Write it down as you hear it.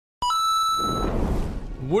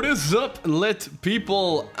What is up, lit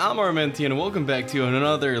people? I'm Armenti and welcome back to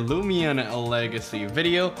another Loomian Legacy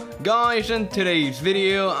video. Guys, in today's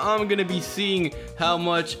video, I'm gonna be seeing how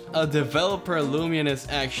much a developer Loomian is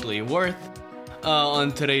actually worth.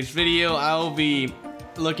 On today's video, I'll be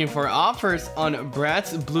looking for offers on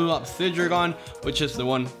Brat's Blue Obsidian, which is the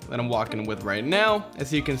one that I'm walking with right now.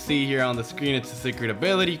 As you can see here on the screen, it's a secret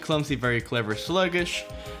ability, clumsy, very clever, sluggish.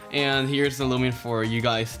 And here's the Loomian for you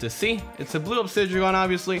guys to see. It's a blue obsidian,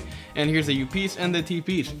 obviously, and here's the UPs and the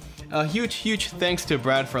TPs. A huge thanks to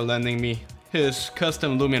Brad for lending me his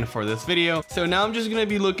custom Loomian for this video. So now I'm just gonna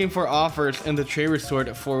be looking for offers in the trade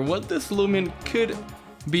resort for what this Loomian could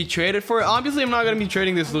be traded for. Obviously, I'm not gonna be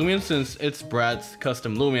trading this Loomian since it's Brad's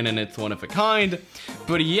custom Loomian and it's one of a kind.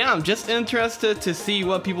 But yeah, I'm just interested to see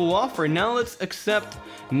what people will offer. Now let's accept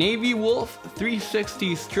Navy Wolf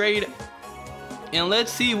 360's trade. And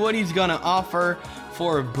let's see what he's gonna offer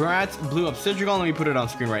for Brat's Blue Obsidian. Let me put it on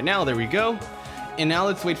screen right now. There we go. And now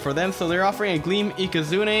let's wait for them. So they're offering a Gleam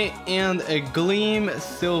Ikazune and a Gleam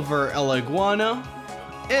Silver Iguana.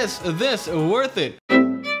 Is this worth it?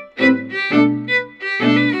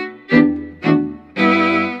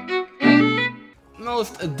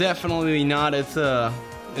 Most definitely not. It's a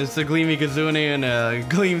Gleam Ikazune and a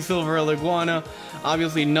Gleam Silver Iguana.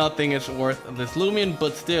 Obviously, nothing is worth this Loomian,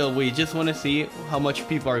 but still, we just want to see how much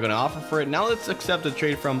people are going to offer for it. Now let's accept a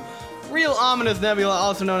trade from Real Ominous Nebula,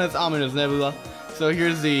 also known as Ominous Nebula. So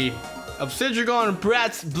here's the Obsidian,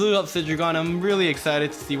 Brat's Blue Obsidian. I'm really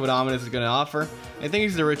excited to see what Ominous is going to offer. I think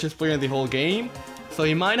he's the richest player in the whole game, so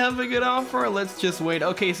he might have a good offer. Let's just wait.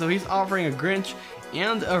 Okay, so he's offering a Grinch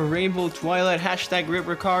and a Rainbow Twilight, hashtag Rip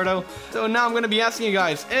Ricardo. So now I'm going to be asking you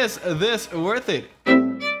guys, is this worth it?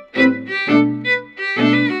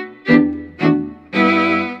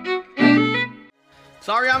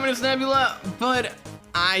 Sorry, Ominous Nebula, but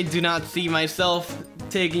I do not see myself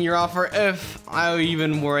taking your offer if I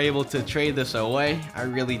even were able to trade this away. I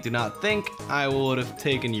really do not think I would have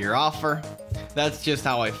taken your offer. That's just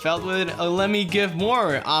how I felt with it. Let me give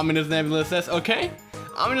more, Ominous Nebula says. Okay,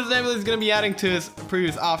 Ominous Nebula is going to be adding to his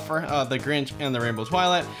previous offer, the Grinch and the Rainbow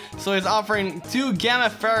Twilight. So he's offering 2 Gamma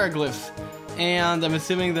Ferroglyphs. And I'm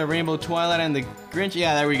assuming the Rainbow Twilight and the Grinch.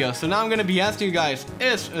 Yeah, there we go. So now I'm going to be asking you guys,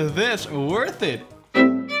 is this worth it?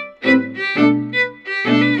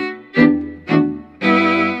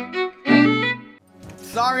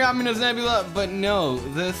 Sorry, Ominous Nebula, but no,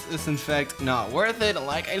 this is in fact not worth it.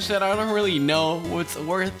 Like I said, I don't really know what's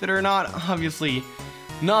worth it or not. Obviously,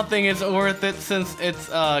 nothing is worth it since it's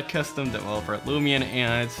a custom developer Loomian,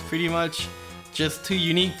 and it's pretty much just too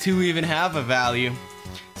unique to even have a value.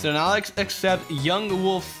 So now let's accept Young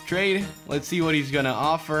Wolf's trade. Let's see what he's gonna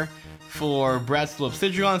offer for Brat's Blue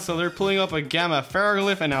Obsidian. So they're pulling up a Gamma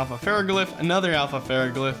Ferroglyph, an Alpha Ferroglyph, another Alpha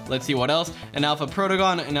Ferroglyph. Let's see what else. An Alpha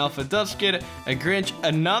Protagon, an Alpha Duskid, a Grinch,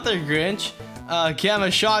 another Grinch, Gamma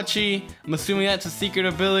Shachi. I'm assuming that's a secret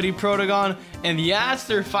ability Protagon. And yes,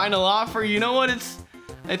 their final offer. You know what?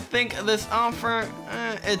 I think this offer,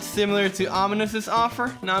 it's similar to Ominous's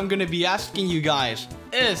offer. Now I'm gonna be asking you guys,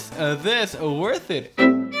 is this worth it?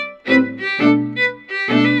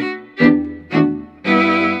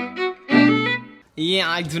 Yeah,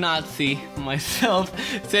 I do not see myself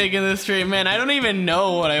taking this trade, man. I don't even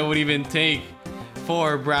know what I would even take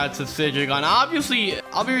for Brat's Obsidian. Obviously,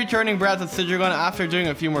 I'll be returning Brat's Obsidian after doing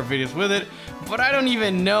a few more videos with it, but I don't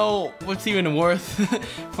even know what's even worth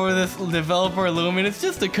for this developer Loomian. It's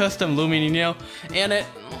just a custom Loomian, you know, and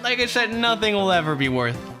like I said, nothing will ever be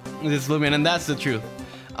worth this Loomian, and that's the truth.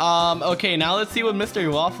 Okay, now let's see what Mystery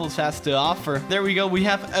Waffles has to offer. There we go, we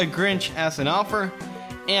have a Grinch as an offer.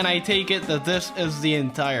 And I take it that this is the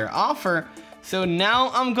entire offer. So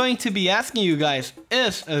now I'm going to be asking you guys,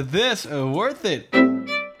 is this worth it?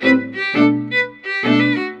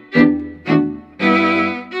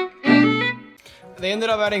 They ended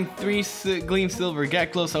up adding 3 Gleam Silver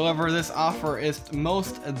Geklos. However, this offer is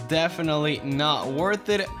most definitely not worth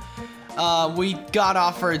it. We got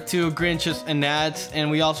offered 2 Grinches and ads,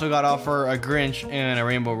 and we also got offered a Grinch and a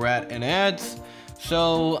Rainbow Rat and ads.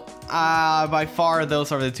 So, by far,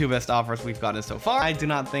 those are the 2 best offers we've gotten so far. I do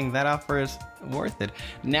not think that offer is worth it.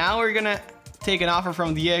 Now we're gonna take an offer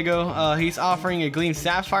from Diego. He's offering a Gleam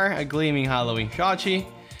Sapphire, a Gleaming Halloween Shachi,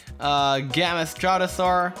 Gamma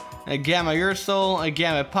Stratosaur, a Gamma Ursol, a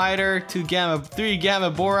Gamma Piter, 3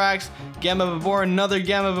 Gamma Borax, Gamma Babor, another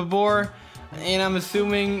Gamma Babor, and I'm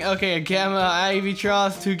assuming, okay, a Gamma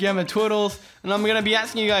Ivytros, 2 Gamma Twiddles, and I'm gonna be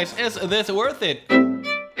asking you guys, is this worth it?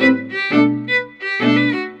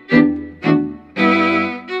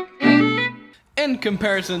 In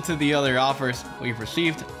comparison to the other offers we've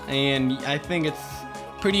received, and I think it's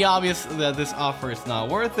pretty obvious that this offer is not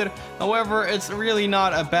worth it. However, it's really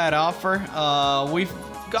not a bad offer. We've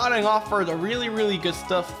gotten offered really good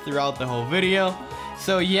stuff throughout the whole video.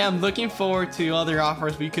 So yeah, I'm looking forward to other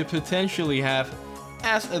offers we could potentially have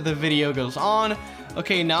as the video goes on.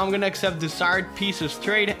 Okay, now I'm gonna accept desired pieces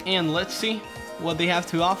trade, and let's see what they have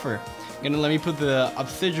to offer. Let me put the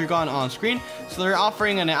Obsidian on screen. So they're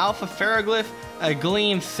offering an Alpha Ferroglyph, a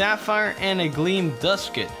Gleam Sapphire, and a Gleam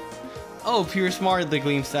Dusket. Oh, Pure Smart, the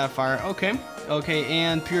Gleam Sapphire. Okay,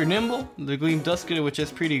 and Pure Nimble, the Gleam Dusket, which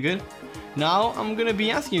is pretty good. Now I'm gonna be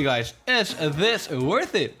asking you guys, is this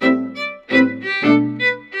worth it?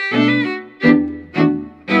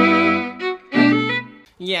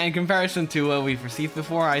 Yeah, in comparison to what we've received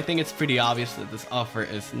before, I think it's pretty obvious that this offer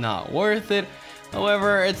is not worth it.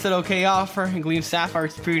 However, it's an okay offer. Gleam Sapphire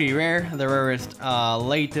is pretty rare, the rarest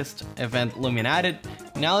latest event Loomian added.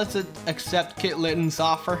 Now let's accept Kit Litten's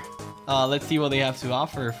offer. Let's see what they have to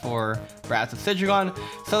offer for Brad's Obsidian.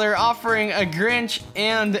 So they're offering a Grinch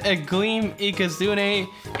and a Gleam Ikazune,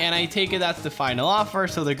 and I take it that's the final offer.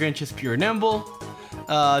 So the Grinch is Pure Nimble,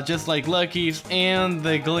 just like Lucky's, and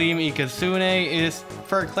the Gleam Ikazune is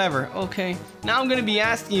Fur Clever. Okay, now I'm gonna be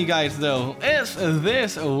asking you guys though, is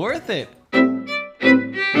this worth it?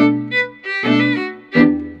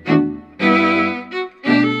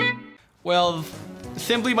 Well,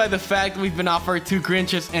 simply by the fact we've been offered 2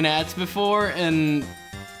 Grinches and ads before in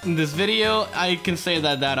this video, I can say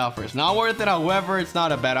that that offer is not worth it. However, it's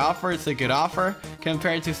not a bad offer, it's a good offer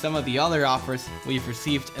compared to some of the other offers we've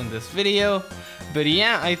received in this video. But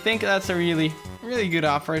yeah, I think that's a really good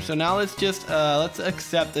offer. So now let's just let's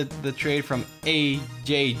accept the trade from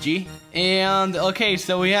AJG. And okay,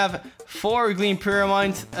 so we have 4 Gleam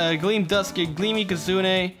Pyramids, Gleam Dusket, Gleam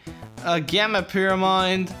Ikazune, Gamma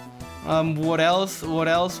Pyramid. What else?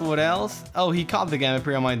 Oh, he caught the Gamma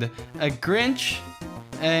Pyramid. A Grinch,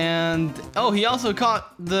 and oh, he also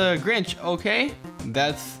caught the Grinch. Okay,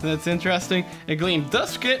 that's interesting. A Gleam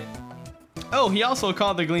Dusket. Oh, he also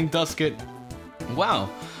caught the Gleam Dusket. Wow.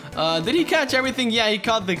 Did he catch everything? Yeah, he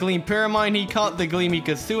caught the Gleam Pyramid, he caught the Gleam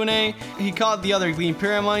Ikazune, he caught the other Gleam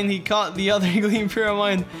Pyramid, he caught the other Gleam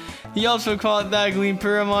Pyramid, he also caught that Gleam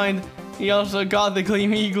Pyramid, he also got the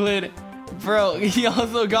Gleam Eaglet. Bro, he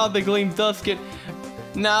also got the Gleam Dusket.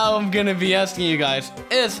 Now I'm gonna be asking you guys,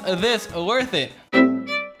 is this worth it?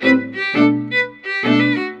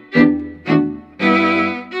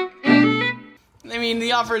 I mean,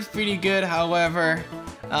 the offer is pretty good, however,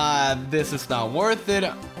 this is not worth it.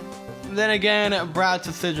 Then again, Brad's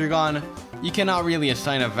Obsidian, you cannot really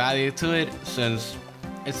assign a value to it since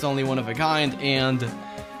it's only one of a kind, and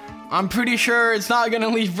I'm pretty sure it's not gonna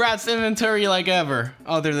leave Brad's inventory like ever,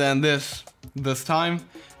 other than this time.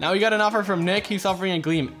 Now we got an offer from Nick. He's offering a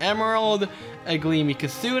Gleam Emerald, a Gleam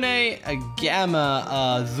Ikazune, a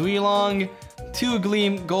Gamma Zuilong, 2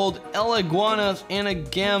 Gleam Gold Eleguanas, and a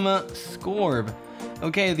Gamma Scorb.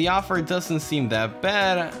 Okay, the offer doesn't seem that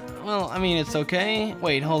bad. Well, I mean, it's okay.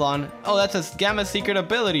 Wait, hold on. Oh, that's a Gamma Secret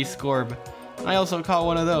Ability Scorb. I also caught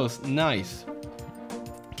one of those. Nice.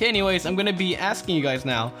 Okay, anyways, I'm gonna be asking you guys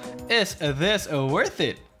now, is this worth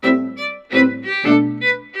it?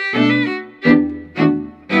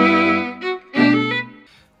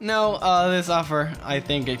 No, this offer, I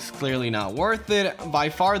think it's clearly not worth it. By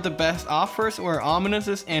far the best offers were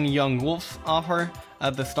Ominous's and Young Wolf's offer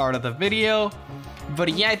at the start of the video. But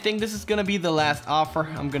yeah, I think this is gonna be the last offer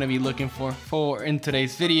I'm gonna be looking for in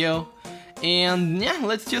today's video. And yeah,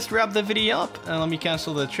 let's just wrap the video up. Let me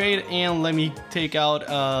cancel the trade and let me take out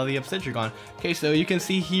the Obsidian. Okay, so you can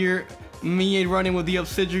see here me running with the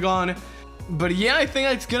Obsidian. But yeah, I think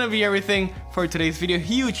that's gonna be everything for today's video.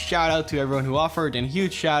 Huge shout out to everyone who offered, and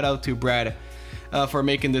huge shout out to Brad for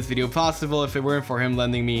making this video possible. If it weren't for him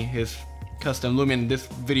lending me his custom Loomian, this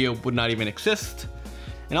video would not even exist.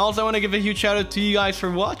 And also I want to give a huge shout out to you guys for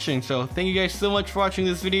watching. So thank you guys so much for watching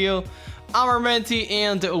this video. I'm Armenti,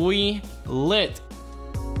 and we lit.